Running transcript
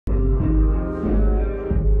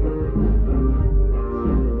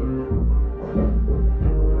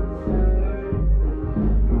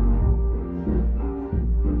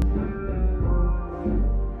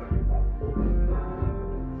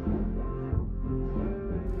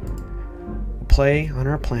play on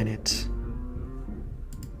our planet.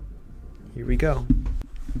 Here we go.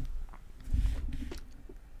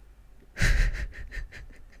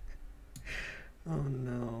 Oh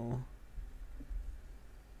no.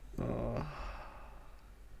 Oh.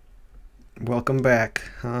 Welcome back,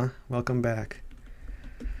 huh? Welcome back.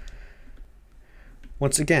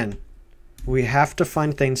 Once again, we have to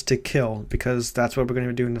find things to kill because that's what we're going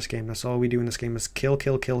to do in this game. That's all we do in this game is kill,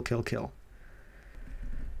 kill, kill, kill, kill.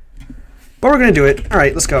 But we're going to do it.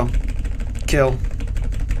 Alright, let's go. Kill.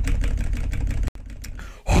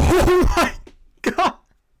 Oh my god!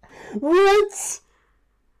 What?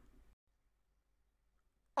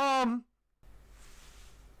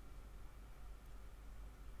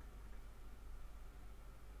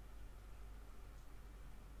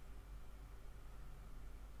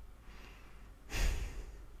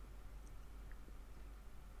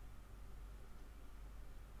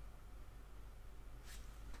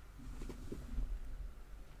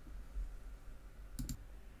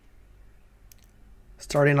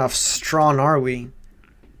 Starting off strong, are we?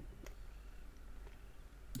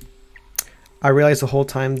 I realized the whole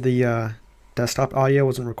time the desktop audio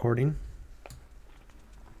wasn't recording.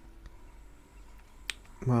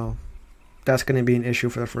 Well, that's going to be an issue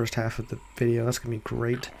for the first half of the video. That's going to be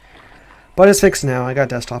great. But it's fixed now. I got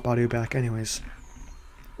desktop audio back anyways.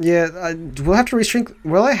 Yeah, will I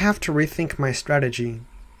have to rethink my strategy?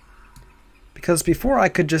 Because before I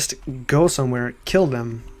could just go somewhere, kill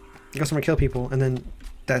them. Go somewhere, kill people, and then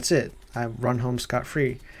that's it. I run home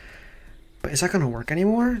scot-free. But is that going to work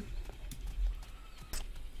anymore?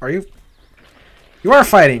 Are you? You are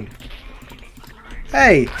fighting!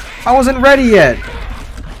 Hey! I wasn't ready yet!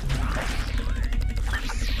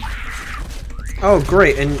 Oh,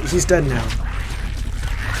 great, and he's dead now.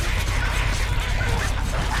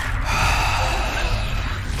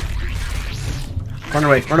 Run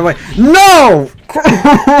away, run away. No!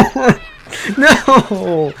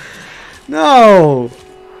 No! No!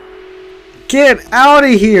 Get out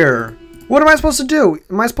of here! What am I supposed to do?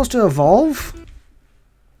 Am I supposed to evolve?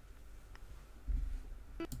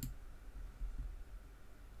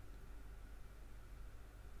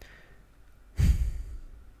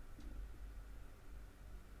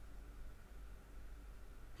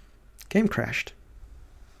 Game crashed.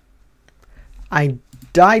 I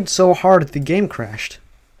died so hard the game crashed.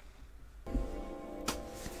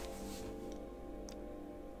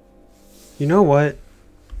 You know what?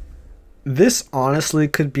 This honestly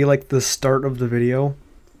could be like the start of the video.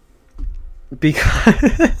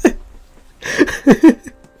 Because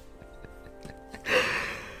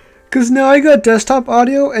now I got desktop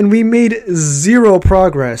audio and we made zero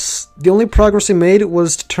progress. The only progress we made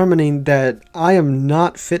was determining that I am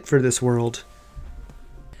not fit for this world.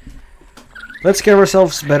 Let's give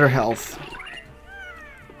ourselves better health.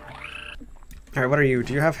 Alright, what are you?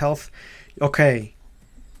 Do you have health? Okay.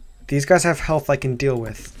 These guys have health I can deal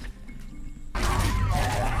with.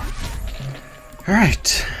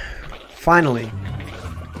 Alright. Finally.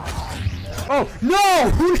 Oh, no!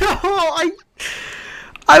 No!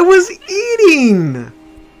 I was eating!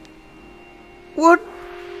 What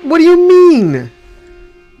do you mean?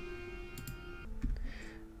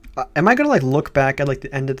 Am I gonna like look back at like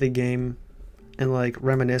the end of the game and like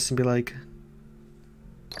reminisce and be like,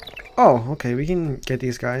 oh, okay, we can get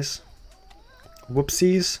these guys.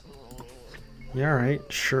 Whoopsies. Yeah, alright,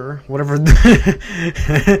 sure. Whatever.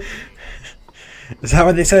 Is that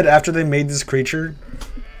what they said after they made this creature?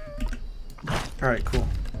 Alright, cool.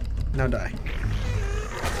 Now die.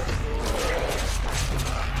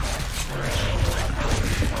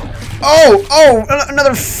 Oh! Oh!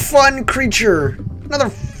 Another fun creature! Another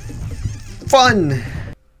fun!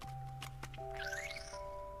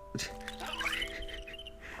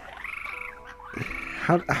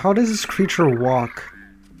 How does this creature walk?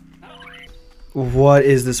 What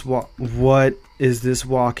is this walk? What is this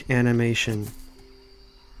walk animation?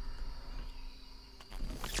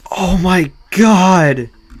 Oh my god!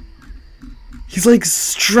 He's like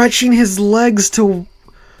stretching his legs to...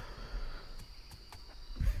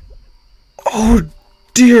 Oh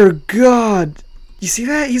dear god! You see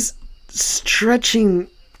that? He's stretching...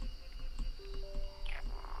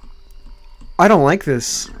 I don't like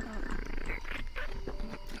this.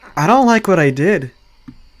 I don't like what I did.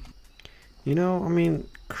 You know, I mean,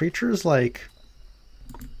 creatures like...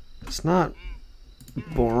 It's not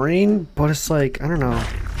boring, but it's like, I don't know.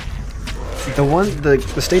 The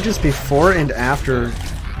stages before and after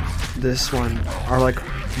this one are like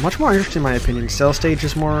much more interesting in my opinion. Cell stage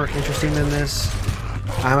is more interesting than this.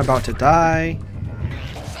 I'm about to die.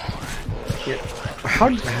 Yeah. How?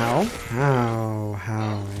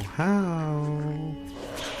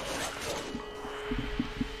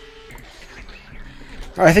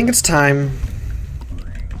 I think it's time.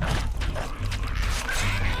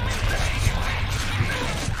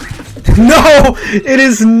 No! It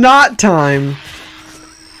is not time!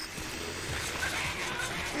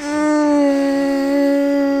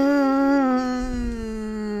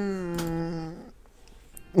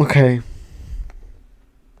 Okay.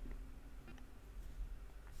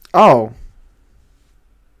 Oh.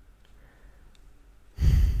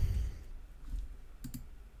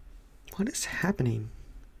 What is happening?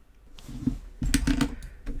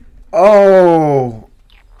 Oh.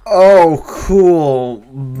 Oh, cool.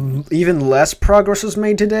 Even less progress was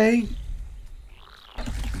made today?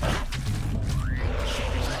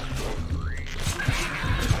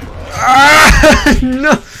 Ah!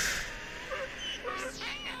 No!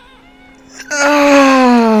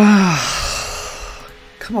 Ah!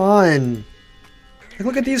 Come on. Like,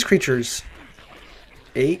 look at these creatures.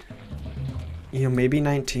 8. You know, maybe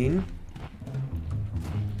 19.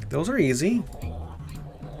 Those are easy.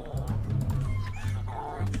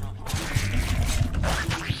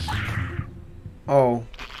 Oh.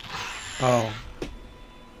 Oh.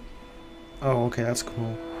 Oh, okay, that's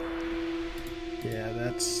cool. Yeah,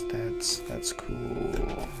 that's cool.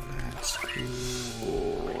 That's cool.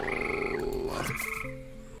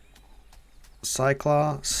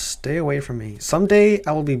 Cyclaw, stay away from me. Someday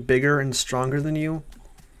I will be bigger and stronger than you.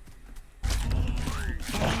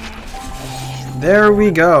 There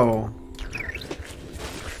we go.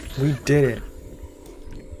 We did it.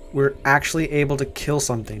 We're actually able to kill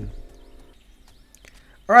something.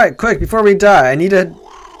 Alright, quick, before we die, I need to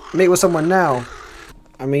mate with someone now.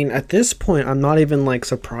 I mean, at this point, I'm not even, like,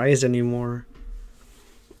 surprised anymore.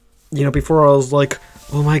 You know, before I was like,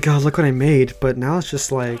 oh my god, look what I made. But now it's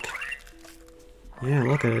just like, yeah,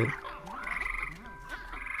 look at it.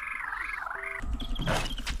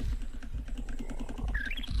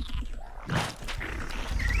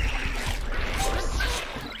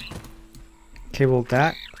 Okay, well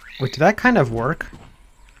that... Wait, did that kind of work?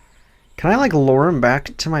 Can I, like, lure him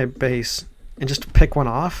back to my base and just pick one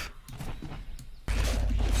off?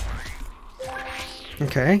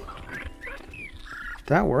 Okay.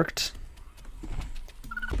 That worked.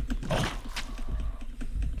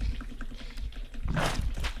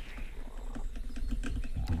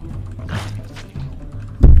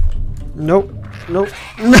 Nope. Nope.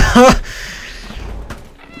 No!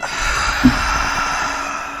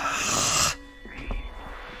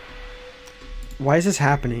 Why is this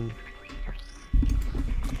happening?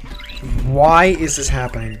 Why is this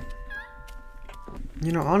happening?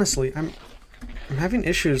 You know, honestly, I'm having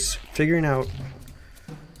issues figuring out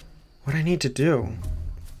what I need to do.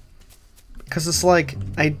 Because it's like,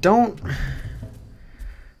 I don't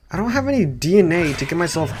have any DNA to get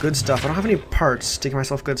myself good stuff. I don't have any parts to get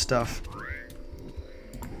myself good stuff.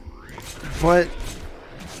 But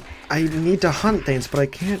I need to hunt things, but I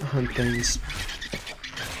can't hunt things.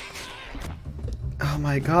 Oh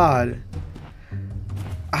my god.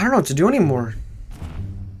 I don't know what to do anymore.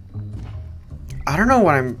 I don't know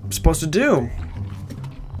what I'm supposed to do.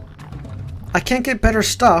 I can't get better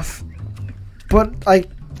stuff, but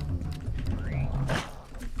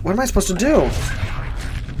what am I supposed to do?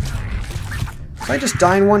 If I just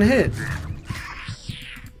die in one hit.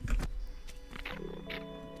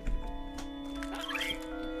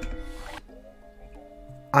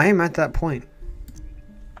 I am at that point.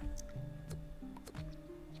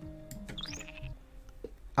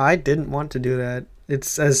 I didn't want to do that.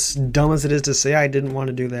 It's as dumb as it is to say I didn't want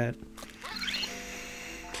to do that.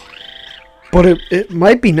 But it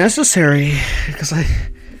might be necessary because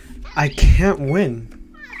I can't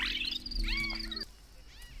win.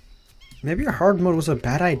 Maybe a hard mode was a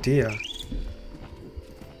bad idea.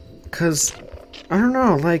 Cause I don't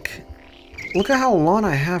know, like, look at how long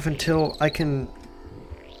I have until I can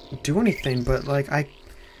do anything, but like I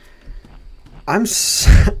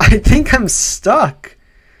think I'm stuck.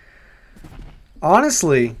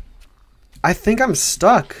 Honestly, I think I'm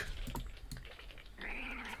stuck.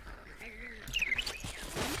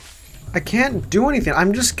 I can't do anything.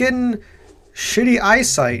 I'm just getting shitty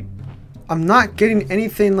eyesight. I'm not getting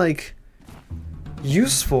anything, like,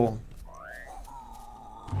 useful.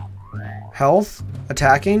 Health,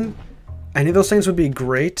 attacking, any of those things would be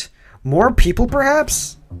great. More people,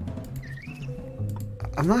 perhaps?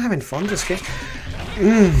 I'm not having fun this game.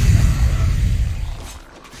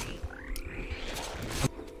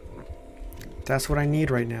 That's what I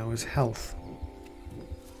need right now, is health.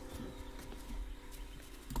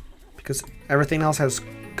 Because everything else has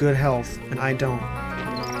good health, and I don't.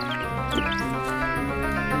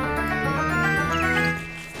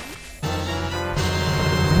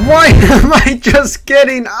 Why am I just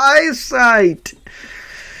getting eyesight?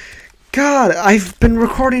 God, I've been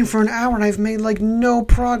recording for an hour and I've made like no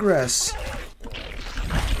progress.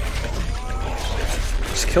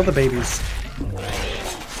 Just kill the babies.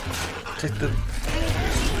 It's like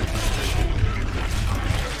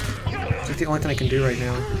the only thing I can do right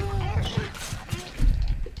now.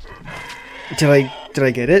 Did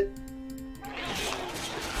I get it?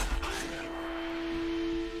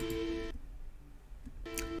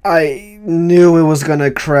 I knew it was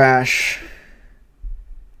gonna crash.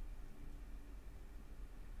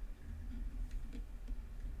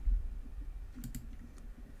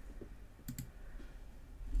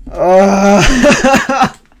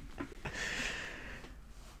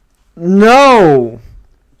 No!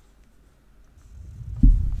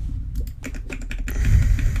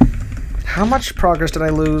 How much progress did I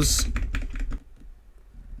lose?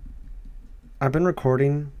 I've been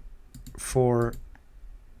recording for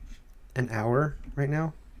an hour right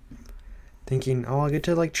now. Thinking, oh, I'll get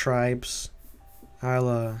to like tribes.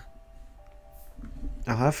 I'll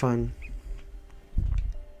have fun.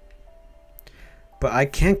 But I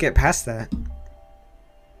can't get past that.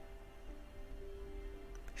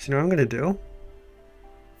 So you know what I'm gonna do?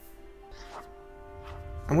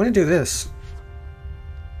 I'm gonna do this.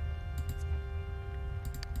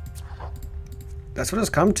 That's what it's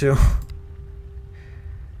come to.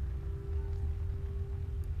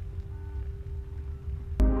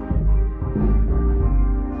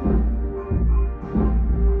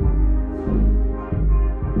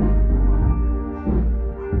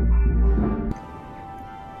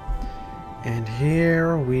 And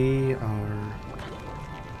here we are.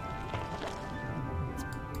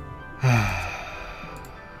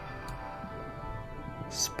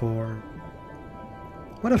 Spore.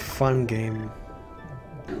 What a fun game.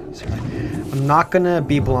 I'm not gonna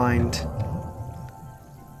be blind.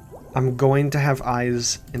 I'm going to have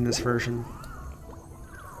eyes in this version.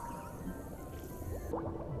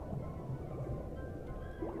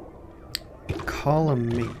 Call a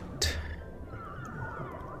mate.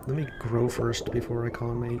 Let me grow first before I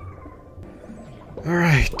call a mate.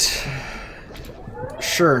 Alright.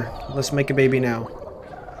 Sure, let's make a baby now.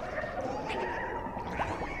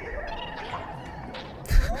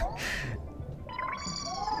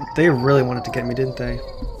 They really wanted to get me, didn't they?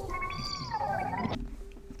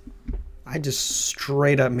 I just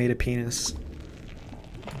straight up made a penis.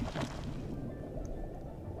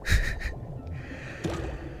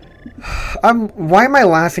 Why am I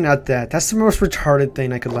laughing at that? That's the most retarded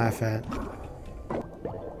thing I could laugh at. I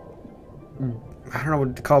don't know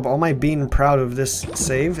what to call it, but all my being proud of this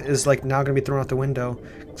save is like now gonna be thrown out the window.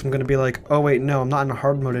 So I'm gonna be like, oh wait, no, I'm not in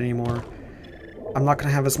hard mode anymore. I'm not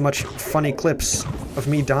gonna have as much funny clips of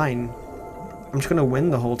me dying. I'm just gonna win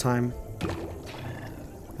the whole time.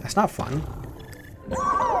 That's not fun.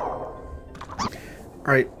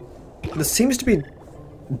 Alright. This seems to be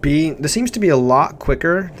a lot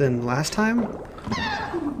quicker than last time.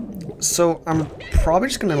 So I'm probably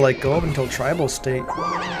just gonna like go up until tribal state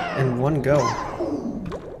in one go.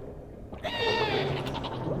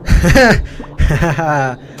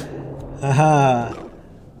 Haha.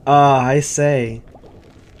 I say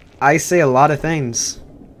a lot of things,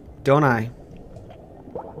 don't I?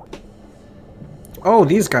 Oh,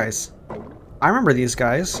 these guys. I remember these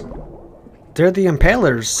guys. They're the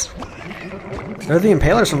Impalers. They're the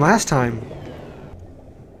Impalers from last time.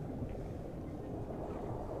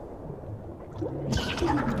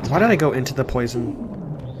 Why did I go into the poison?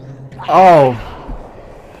 Oh.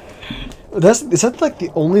 Is that like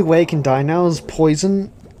the only way I can die now is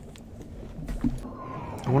poison?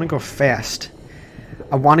 I want to go fast.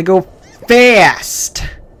 I want to go fast!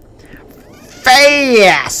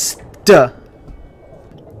 Fast!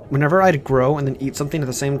 Whenever I'd grow and then eat something at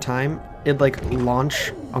the same time, it'd like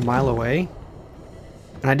launch a mile away.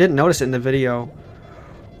 And I didn't notice it in the video.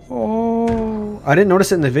 Oh, I didn't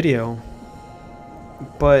notice it in the video.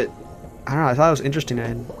 But, I don't know, I thought it was interesting.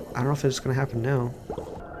 I don't know if it's going to happen now.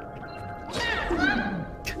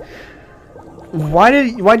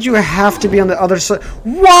 Why'd you have to be on the other side?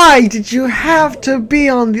 Why did you have to be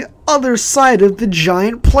on the other side of the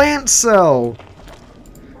giant plant cell?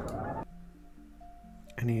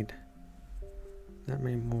 I need that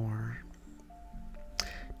many more.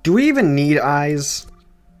 Do we even need eyes?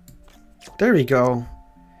 There we go.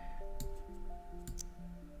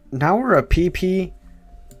 Now we're a PP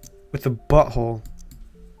with a butthole.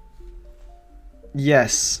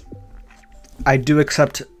 Yes. I do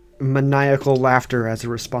accept maniacal laughter as a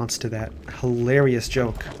response to that hilarious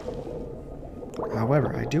joke.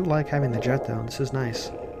 However, I do like having the jet though. This is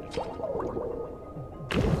nice.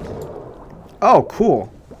 Oh,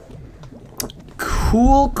 cool.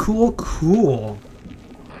 Cool, cool, cool.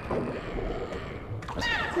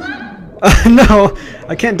 No,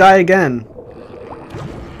 I can't die again.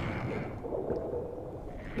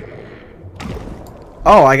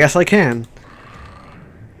 Oh, I guess I can.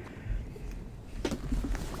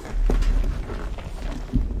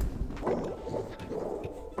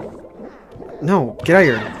 No, get out of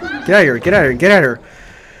here. Get out of here. Get out of here. Get out of here.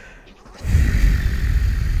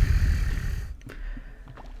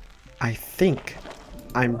 I think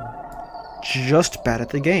I'm just bad at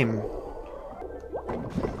the game.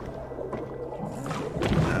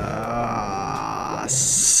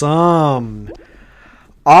 Awesome.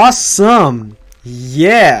 Awesome.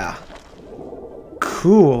 Yeah.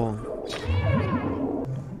 Cool.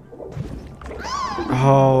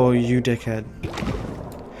 Oh, you dickhead.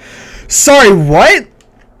 Sorry, what?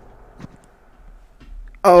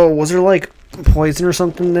 Oh, was there like poison or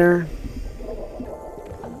something there?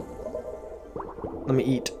 Let me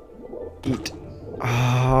eat. Eat.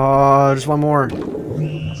 Oh, just one more.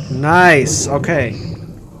 Nice. Okay.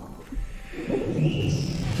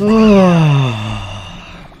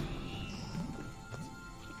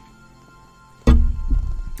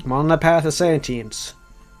 I'm on the path of sentience.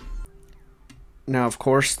 Now, of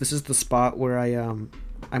course, this is the spot where I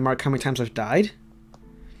mark how many times I've died.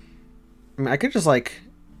 I mean, I could just like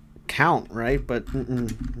count, right? But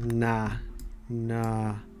nah,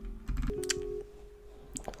 nah.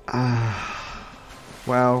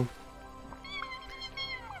 Well.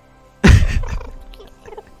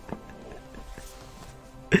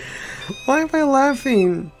 Why am I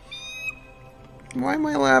laughing? Why am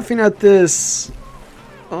I laughing at this?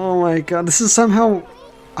 Oh my god, this is somehow,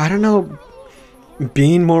 I don't know,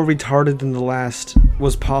 being more retarded than the last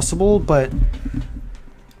was possible, but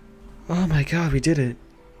oh my god, we did it.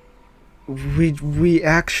 We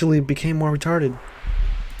actually became more retarded.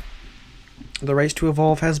 The race to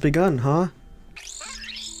evolve has begun, huh?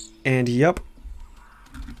 And yep,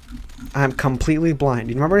 I'm completely blind.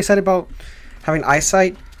 You remember I said about having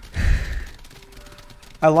eyesight?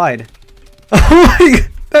 I lied. Oh my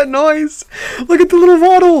god, that noise! Look at the little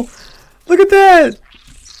waddle! Look at that!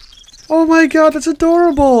 Oh my god, that's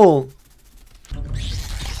adorable!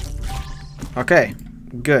 Okay,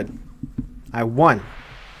 good. I won.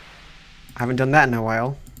 I haven't done that in a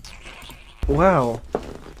while. Wow.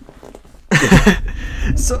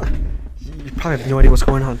 So, you probably have no idea what's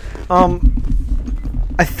going on.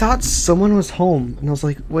 I thought someone was home, and I was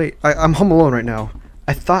like, wait, I'm home alone right now.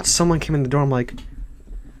 I thought someone came in the door, I'm like,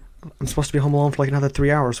 I'm supposed to be home alone for like another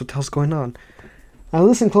 3 hours, what the hell's going on? I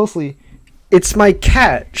listened closely. It's my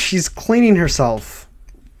cat. She's cleaning herself.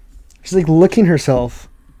 She's like licking herself.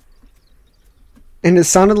 And it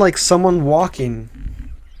sounded like someone walking.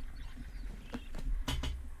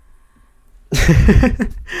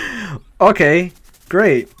 Okay,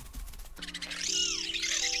 great.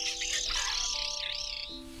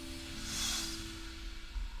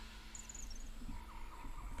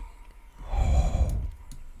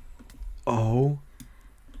 Oh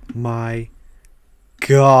my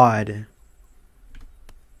god.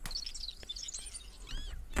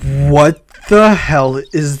 What the hell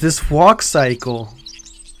is this walk cycle?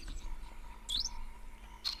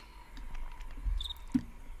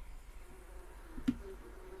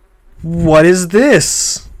 What is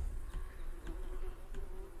this?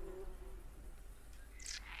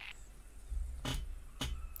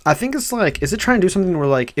 I think it's like, is it trying to do something where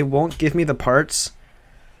like it won't give me the parts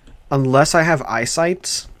unless I have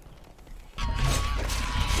eyesight?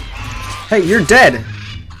 Hey, you're dead.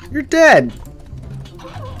 You're dead.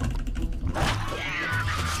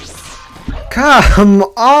 Come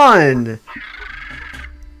on.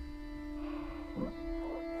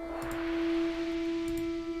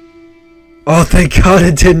 Oh, thank God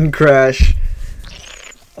it didn't crash.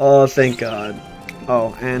 Oh, thank God.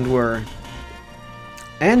 Oh, and we're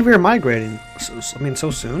migrating. I mean,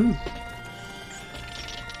 so soon.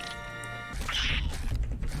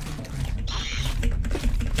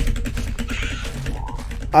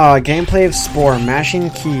 Gameplay of Spore, mashing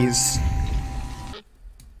keys.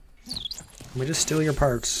 Let me just steal your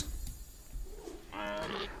parts.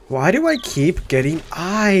 Why do I keep getting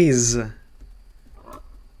eyes?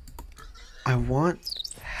 I want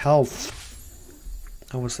health.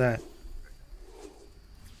 Oh, what's that?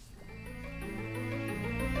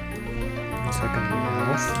 Looks like I'm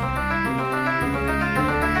health.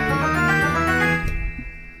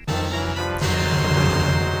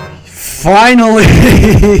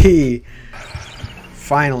 Finally!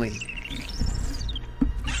 Finally.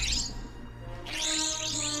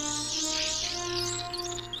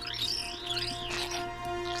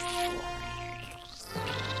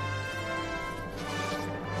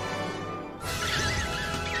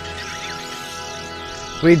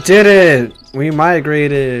 We did it! We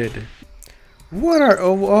migrated. What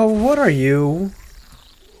are what are you?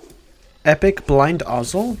 Epic blind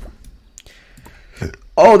Ozzel?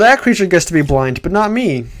 Oh, that creature gets to be blind, but not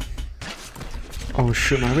me. Oh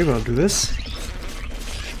shoot, am I able to do this?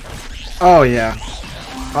 Oh yeah.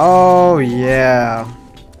 Oh yeah.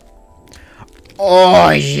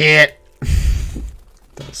 Oh shit.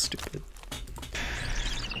 That was stupid.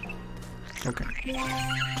 Okay.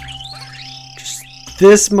 Just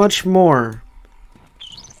this much more.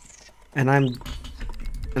 And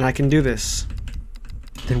I can do this.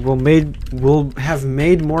 Then we'll have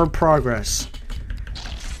made more progress.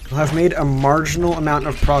 We'll have made a marginal amount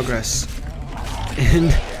of progress in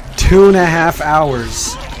 2.5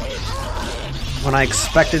 hours when I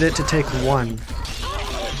expected it to take 1.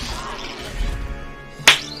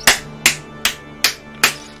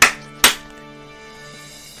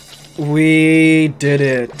 We did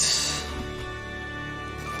it.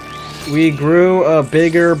 We grew a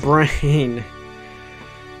bigger brain.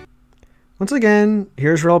 Once again,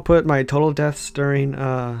 here's where I'll put my total deaths during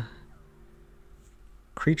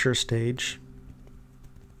creature stage.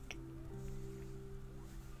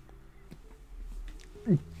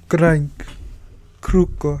 Crank,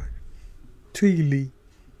 Kruko, Tweely,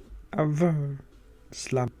 Aver,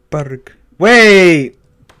 Slapberg. Wait!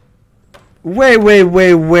 Wait.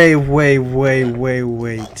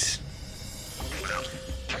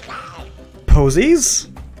 Posies?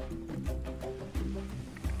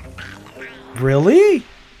 Really?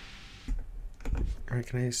 Alright,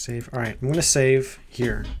 can I save? Alright, I'm gonna save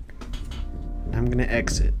here. I'm gonna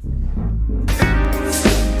exit.